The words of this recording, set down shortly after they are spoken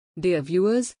Dear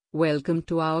viewers, welcome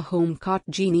to our Home Cart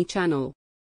Genie channel.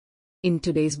 In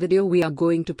today's video we are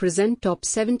going to present top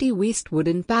 70 waste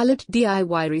wooden pallet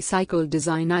DIY recycled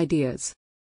design ideas.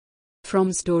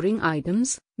 From storing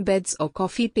items, beds or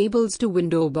coffee tables to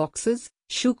window boxes,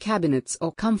 shoe cabinets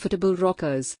or comfortable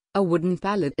rockers, a wooden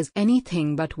pallet is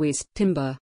anything but waste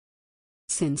timber.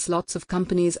 Since lots of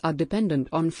companies are dependent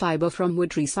on fiber from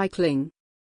wood recycling,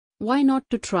 why not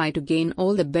to try to gain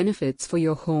all the benefits for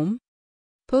your home?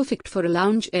 Perfect for a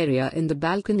lounge area in the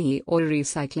balcony or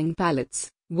recycling pallets,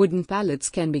 wooden pallets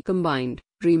can be combined,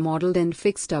 remodeled and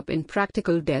fixed up in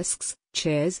practical desks,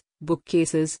 chairs,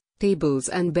 bookcases, tables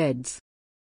and beds.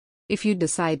 If you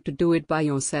decide to do it by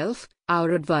yourself,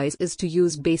 our advice is to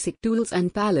use basic tools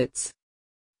and pallets.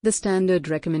 The standard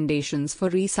recommendations for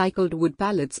recycled wood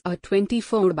pallets are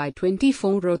 24 by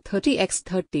 24 or 30 x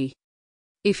 30.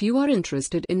 If you are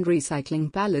interested in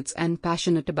recycling pallets and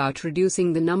passionate about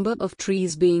reducing the number of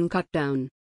trees being cut down,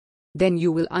 then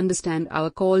you will understand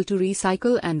our call to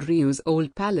recycle and reuse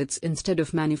old pallets instead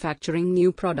of manufacturing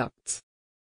new products.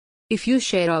 If you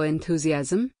share our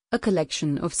enthusiasm, a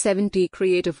collection of 70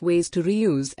 creative ways to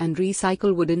reuse and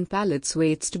recycle wooden pallets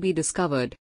waits to be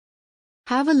discovered.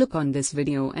 Have a look on this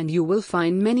video and you will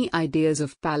find many ideas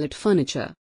of pallet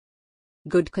furniture.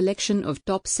 Good collection of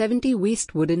top 70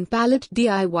 waste wooden pallet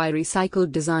DIY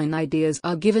recycled design ideas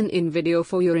are given in video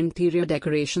for your interior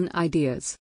decoration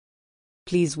ideas.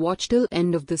 Please watch till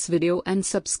end of this video and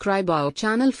subscribe our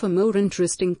channel for more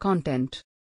interesting content.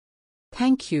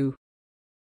 Thank you.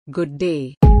 Good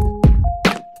day.